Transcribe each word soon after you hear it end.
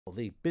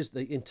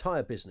the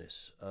entire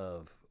business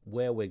of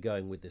where we're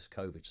going with this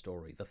COVID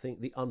story,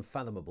 the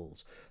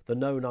unfathomables, the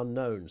known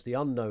unknowns, the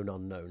unknown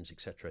unknowns,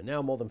 etc.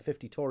 Now more than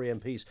 50 Tory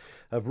MPs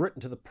have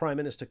written to the Prime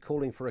Minister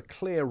calling for a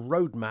clear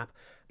roadmap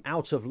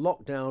out of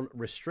lockdown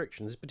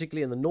restrictions,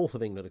 particularly in the north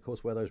of England, of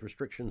course, where those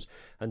restrictions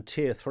and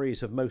tier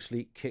threes have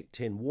mostly kicked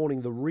in,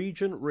 warning the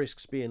region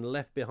risks being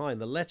left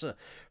behind. The letter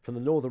from the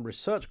Northern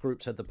Research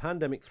Group said the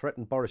pandemic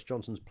threatened Boris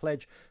Johnson's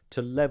pledge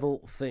to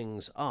level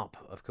things up.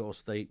 Of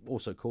course, they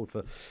also called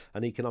for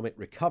an economic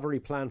recovery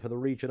plan for the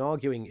region,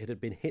 arguing it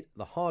had been hit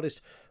the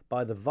hardest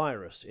by the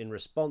virus. In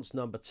response,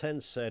 Number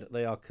 10 said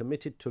they are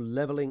committed to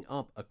levelling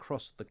up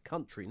across the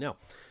country. Now,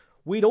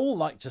 we'd all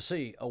like to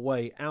see a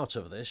way out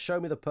of this. Show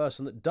me the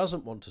person that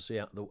doesn't want to see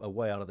a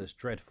way out of this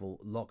dreadful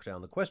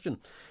lockdown. The question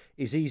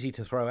is easy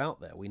to throw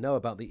out there. We know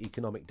about the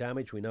economic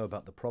damage. We know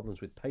about the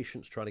problems with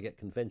patients trying to get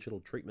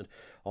conventional treatment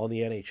on the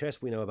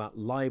NHS. We know about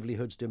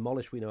livelihoods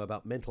demolished. We know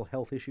about mental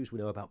health issues. We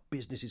know about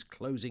businesses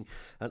closing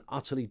and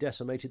utterly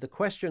decimated. The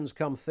questions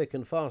come thick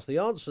and fast. The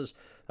answers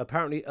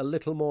apparently a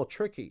little more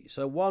tricky.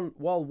 So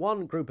while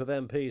one group of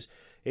MPs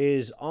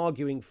is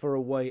arguing for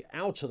a way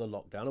out of the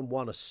lockdown, and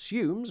one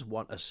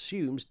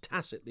assumes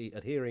tacitly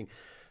adhering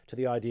to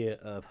the idea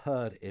of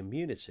herd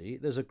immunity,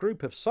 there's a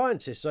group of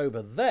scientists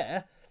over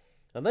there,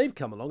 and they've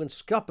come along and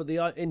scuppered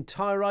the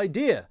entire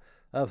idea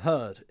of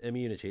herd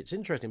immunity. It's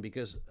interesting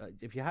because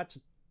if you had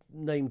to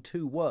name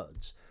two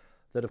words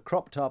that have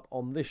cropped up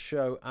on this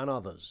show and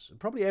others,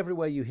 probably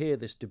everywhere you hear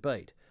this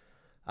debate,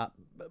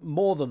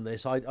 more than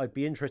this, I'd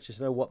be interested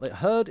to know what the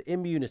herd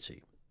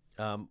immunity.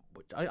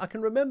 I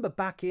can remember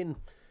back in,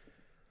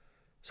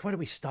 so where do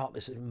we start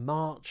this? In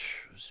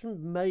March,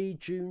 May,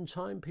 June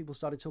time, people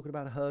started talking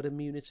about herd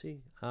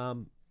immunity.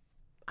 And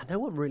no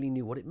one really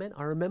knew what it meant.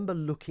 I remember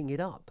looking it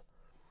up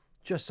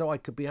just so I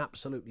could be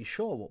absolutely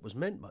sure what was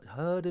meant by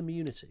herd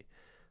immunity.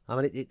 I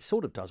mean, it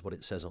sort of does what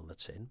it says on the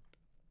tin.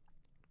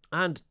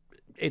 And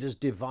it has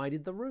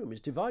divided the room. It's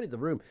divided the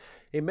room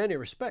in many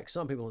respects.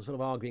 Some people are sort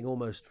of arguing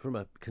almost from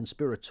a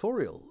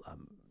conspiratorial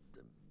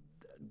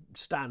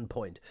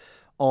standpoint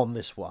on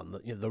this one,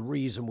 that the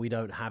reason we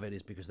don't have it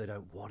is because they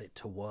don't want it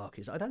to work.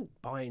 I don't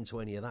buy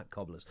into any of that,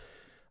 cobblers.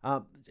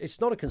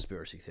 It's not a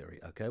conspiracy theory,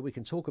 okay? We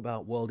can talk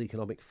about World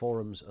Economic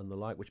Forums and the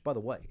like, which, by the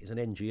way, is an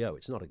NGO.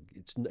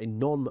 It's a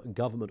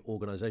non-government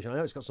organisation. I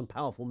know it's got some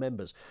powerful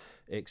members,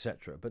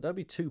 etc. But don't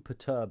be too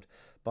perturbed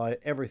by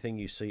everything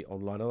you see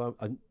online. Although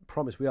I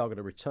promise we are going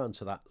to return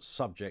to that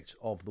subject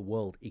of the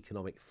World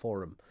Economic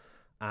Forum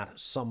at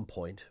some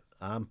point.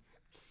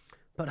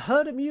 But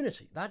herd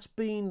immunity, that's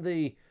been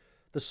the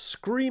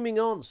screaming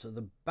answer.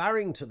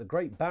 The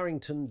Great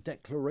Barrington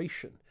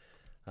Declaration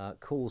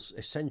calls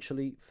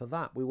essentially for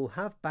that. We will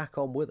have back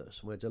on with us,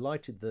 and we're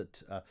delighted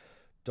that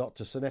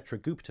Dr.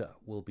 Sunetra Gupta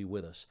will be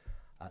with us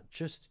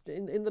just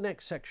in the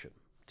next section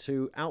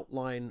to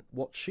outline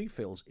what she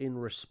feels in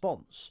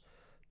response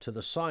to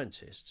the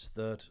scientists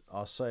that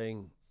are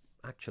saying,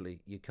 actually,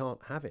 you can't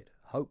have it.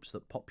 Hopes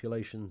that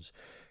populations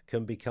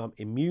can become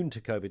immune to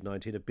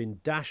COVID-19 have been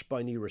dashed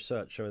by new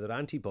research showing that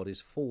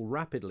antibodies fall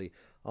rapidly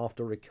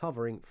after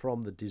recovering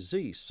from the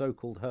disease.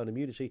 So-called herd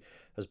immunity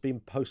has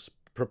been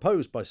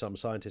proposed by some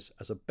scientists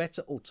as a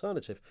better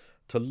alternative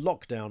to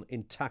lockdown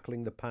in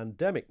tackling the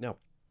pandemic. Now,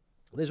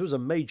 this was a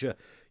major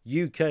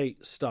UK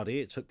study.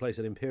 It took place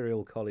at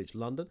Imperial College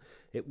London.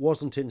 It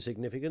wasn't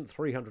insignificant.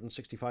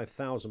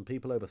 365,000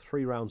 people over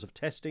 3 rounds of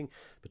testing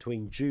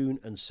between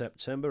June and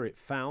September. It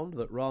found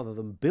that rather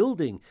than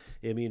building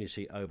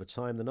immunity over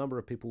time, the number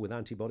of people with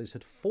antibodies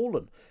had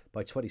fallen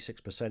by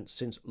 26%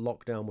 since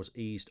lockdown was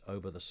eased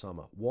over the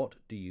summer. What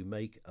do you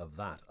make of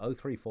that?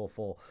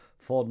 0344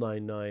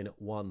 499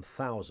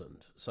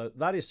 1000. So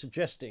that is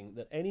suggesting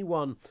that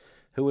anyone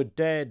who had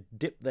dared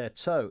dip their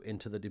toe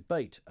into the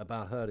debate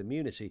about herd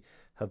immunity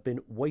have been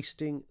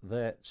wasting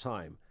their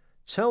time.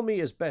 Tell me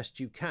as best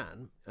you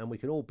can, and we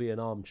can all be an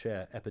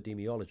armchair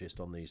epidemiologist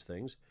on these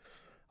things,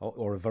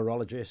 or a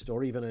virologist,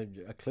 or even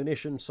a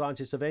clinician,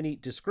 scientist of any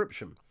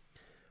description.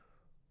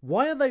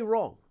 Why are they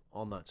wrong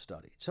on that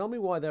study? Tell me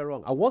why they're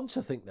wrong. I want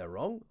to think they're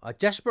wrong. I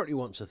desperately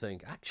want to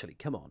think, actually,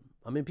 come on.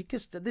 I mean,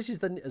 because this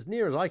is as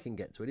near as I can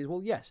get to it is,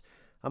 well, yes.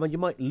 I mean, you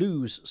might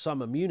lose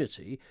some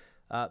immunity.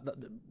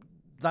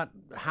 That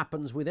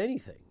happens with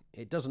anything.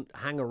 It doesn't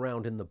hang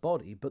around in the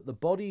body, but the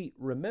body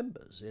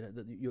remembers.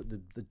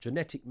 The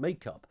genetic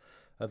makeup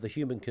of the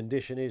human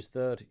condition is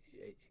that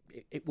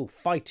it will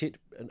fight it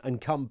and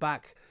come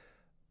back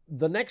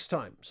the next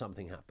time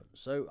something happens.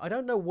 So I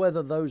don't know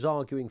whether those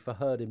arguing for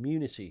herd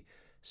immunity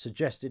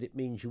suggested it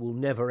means you will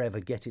never ever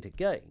get it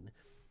again,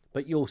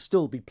 but you'll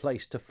still be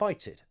placed to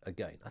fight it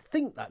again. I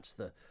think that's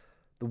the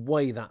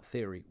way that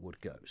theory would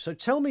go. So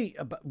tell me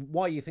about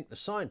why you think the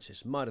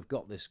scientists might have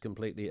got this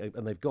completely,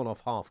 and they've gone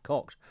off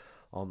half-cocked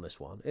on this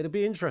one. It'd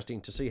be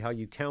interesting to see how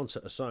you counter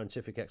a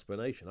scientific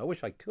explanation. I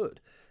wish I could.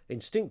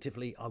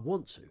 Instinctively, I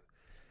want to.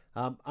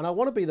 And I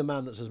want to be the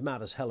man that's as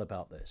mad as hell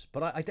about this.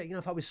 But I don't,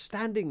 if I was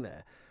standing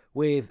there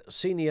with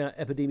senior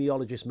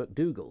epidemiologist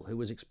McDougall, who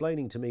was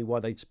explaining to me why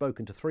they'd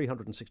spoken to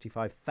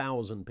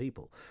 365,000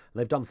 people. And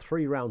they've done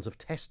 3 rounds of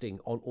testing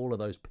on all of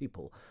those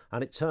people.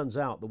 And it turns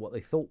out that what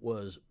they thought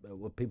were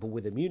people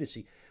with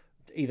immunity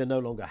either no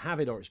longer have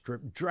it or it's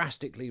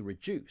drastically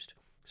reduced,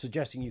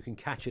 suggesting you can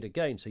catch it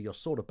again. So you're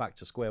sort of back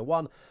to square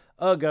one.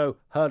 Ergo,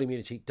 herd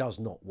immunity does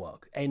not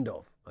work. End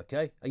of.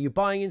 Okay? Are you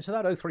buying into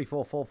that?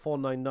 0344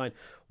 499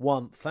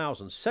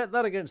 1000. Set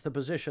that against the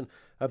position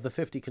of the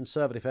 50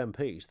 Conservative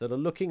MPs that are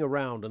looking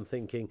around and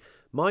thinking,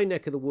 my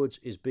neck of the woods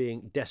is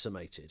being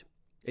decimated.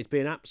 It's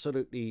being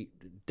absolutely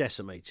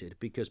decimated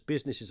because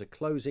businesses are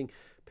closing.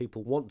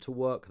 People want to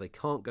work. They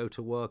can't go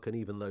to work. And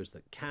even those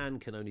that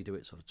can only do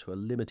it sort of to a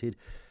limited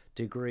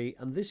degree.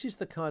 And this is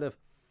the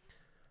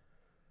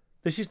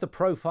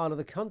profile of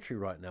the country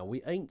right now.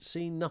 We ain't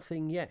seen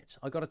nothing yet.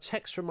 I got a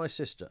text from my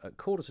sister at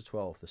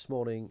 11:45 this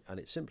morning, and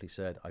it simply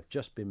said, I've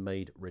just been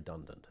made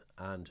redundant.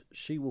 And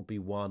she will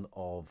be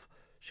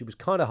she was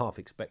kind of half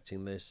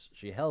expecting this.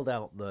 She held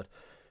out that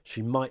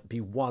she might be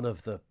one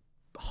of the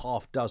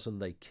half dozen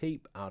they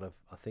keep out of,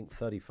 I think,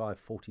 35,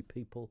 40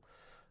 people.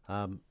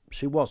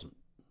 She wasn't.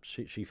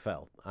 She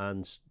fell.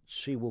 And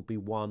she will be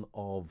one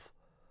of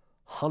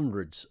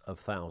hundreds of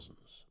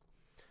thousands.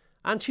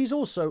 And she's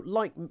also,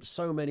 like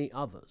so many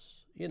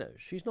others,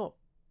 she's not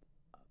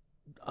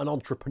an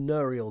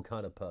entrepreneurial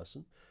kind of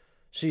person.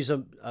 She's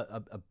a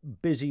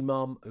busy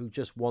mum who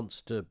just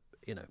wants to,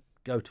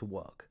 go to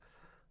work.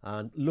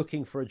 And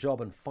looking for a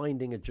job and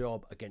finding a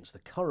job against the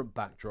current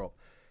backdrop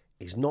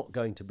is not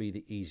going to be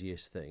the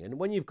easiest thing. And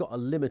when you've got a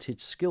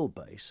limited skill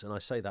base, and I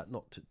say that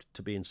not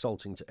to be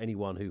insulting to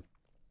anyone who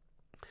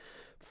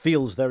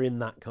feels they're in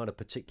that kind of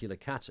particular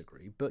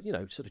category, but,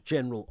 sort of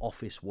general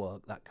office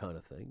work, that kind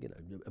of thing,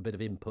 a bit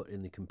of input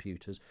in the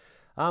computers.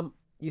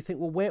 You think,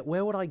 well,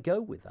 where would I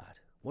go with that?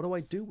 What do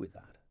I do with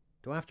that?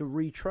 Do I have to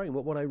retrain?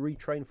 What would I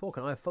retrain for?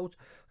 Can't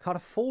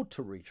afford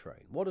to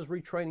retrain? What does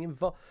retraining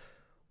involve?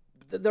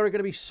 There are going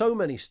to be so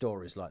many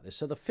stories like this.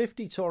 So the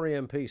 50 Tory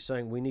MPs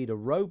saying we need a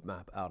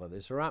roadmap out of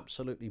this are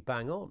absolutely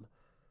bang on.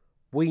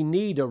 We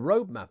need a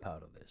roadmap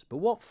out of this. But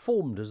what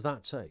form does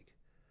that take?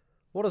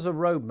 What does a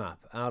roadmap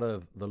out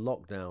of the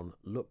lockdown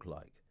look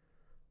like?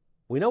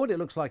 We know what it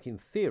looks like in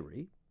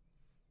theory.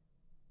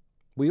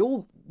 We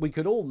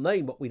could all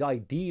name what we'd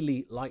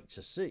ideally like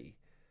to see.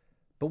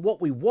 But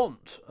what we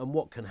want and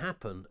what can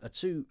happen are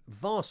 2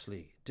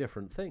 vastly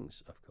different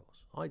things, of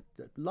course. I'd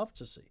love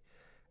to see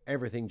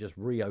everything just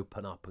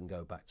reopen up and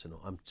go back to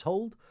normal. I'm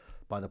told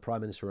by the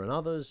Prime Minister and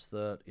others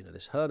that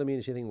this herd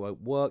immunity thing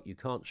won't work. You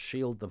can't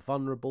shield the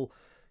vulnerable.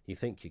 You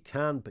think you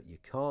can, but you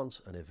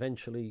can't. And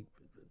eventually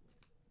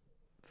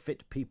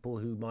fit people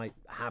who might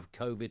have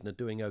COVID and are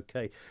doing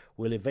okay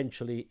will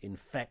eventually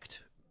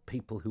infect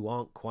people who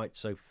aren't quite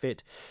so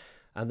fit,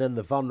 and then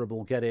the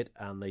vulnerable get it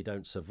and they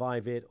don't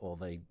survive it, or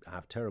they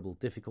have terrible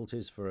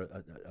difficulties for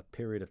a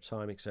period of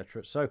time,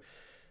 etc. So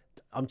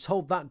I'm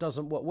told that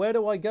doesn't work. Where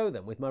do I go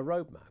then with my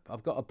roadmap?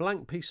 I've got a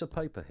blank piece of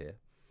paper here.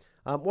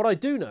 What I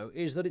do know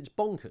is that it's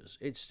bonkers.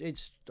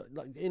 It's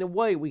like, in a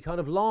way, we kind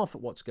of laugh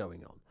at what's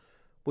going on.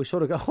 We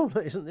sort of go, oh,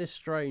 isn't this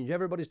strange?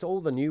 Everybody's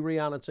told the new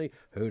reality.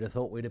 Who'd have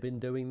thought we'd have been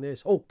doing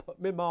this? Oh,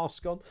 put my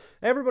mask on.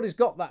 Everybody's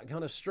got that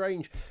kind of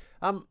strange.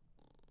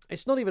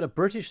 It's not even a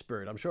British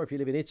spirit. I'm sure if you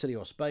live in Italy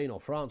or Spain or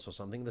France or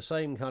something, the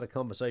same kind of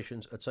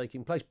conversations are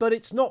taking place. But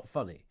it's not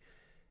funny.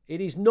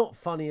 It is not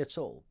funny at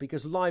all,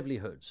 because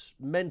livelihoods,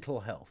 mental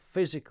health,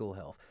 physical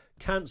health,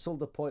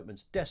 cancelled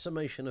appointments,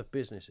 decimation of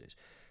businesses.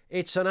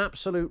 It's an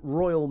absolute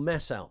royal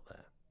mess out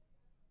there.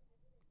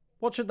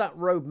 What should that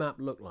roadmap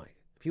look like?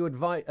 If you're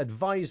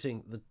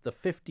advising the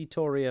 50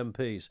 Tory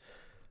MPs,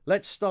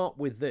 let's start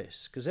with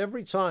this, because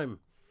every time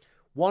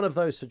one of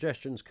those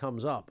suggestions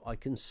comes up, I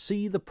can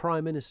see the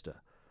Prime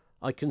Minister,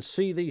 I can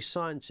see these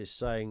scientists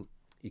saying,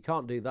 you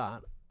can't do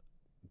that,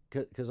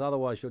 because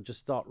otherwise you'll just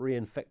start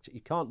reinfecting.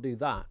 You can't do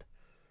that.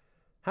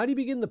 How do you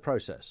begin the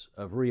process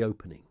of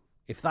reopening,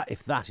 if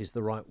that is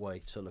the right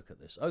way to look at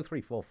this?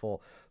 0344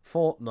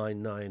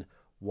 499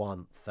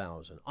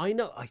 1000. I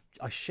know,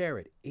 I share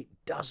it. It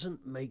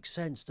doesn't make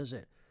sense, does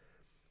it?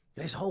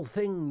 This whole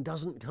thing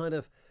doesn't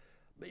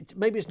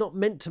maybe it's not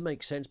meant to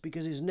make sense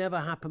because it's never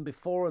happened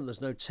before, and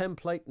there's no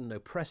template and no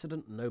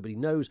precedent, and nobody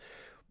knows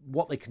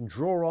what they can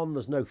draw on.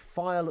 There's no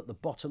file at the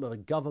bottom of a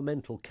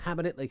governmental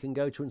cabinet they can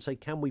go to and say,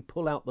 can we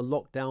pull out the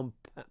lockdown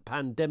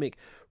pandemic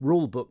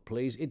rule book,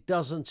 please? It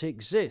doesn't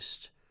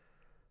exist.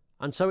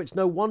 And so it's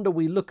no wonder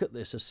we look at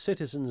this as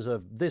citizens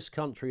of this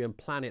country and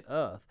planet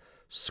Earth,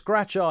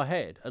 scratch our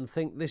head and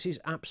think this is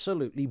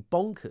absolutely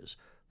bonkers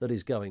that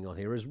is going on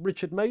here. As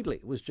Richard Madeley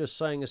was just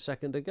saying a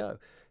second ago,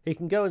 he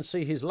can go and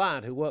see his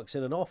lad who works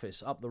in an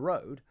office up the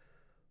road,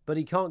 but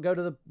he can't go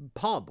to the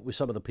pub with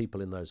some of the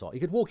people in those. He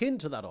could walk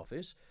into that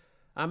office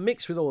and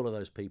mix with all of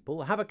those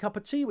people, have a cup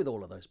of tea with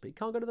all of those people. He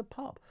can't go to the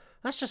pub.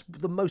 That's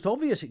just the most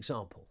obvious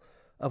example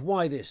of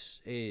why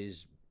this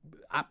is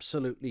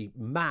absolutely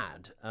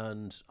mad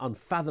and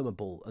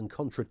unfathomable and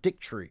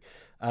contradictory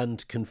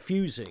and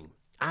confusing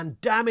and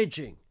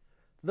damaging.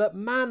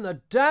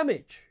 The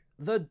damage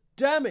The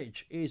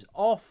damage is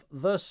off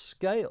the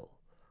scale.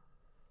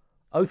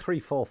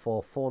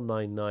 0344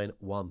 499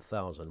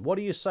 1000. What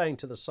are you saying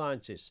to the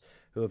scientists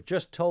who have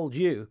just told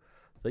you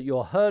that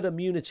your herd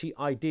immunity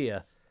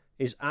idea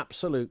is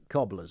absolute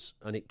cobblers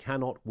and it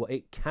cannot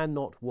work?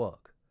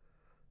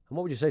 And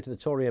what would you say to the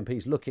Tory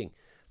MPs looking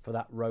for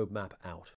that roadmap out?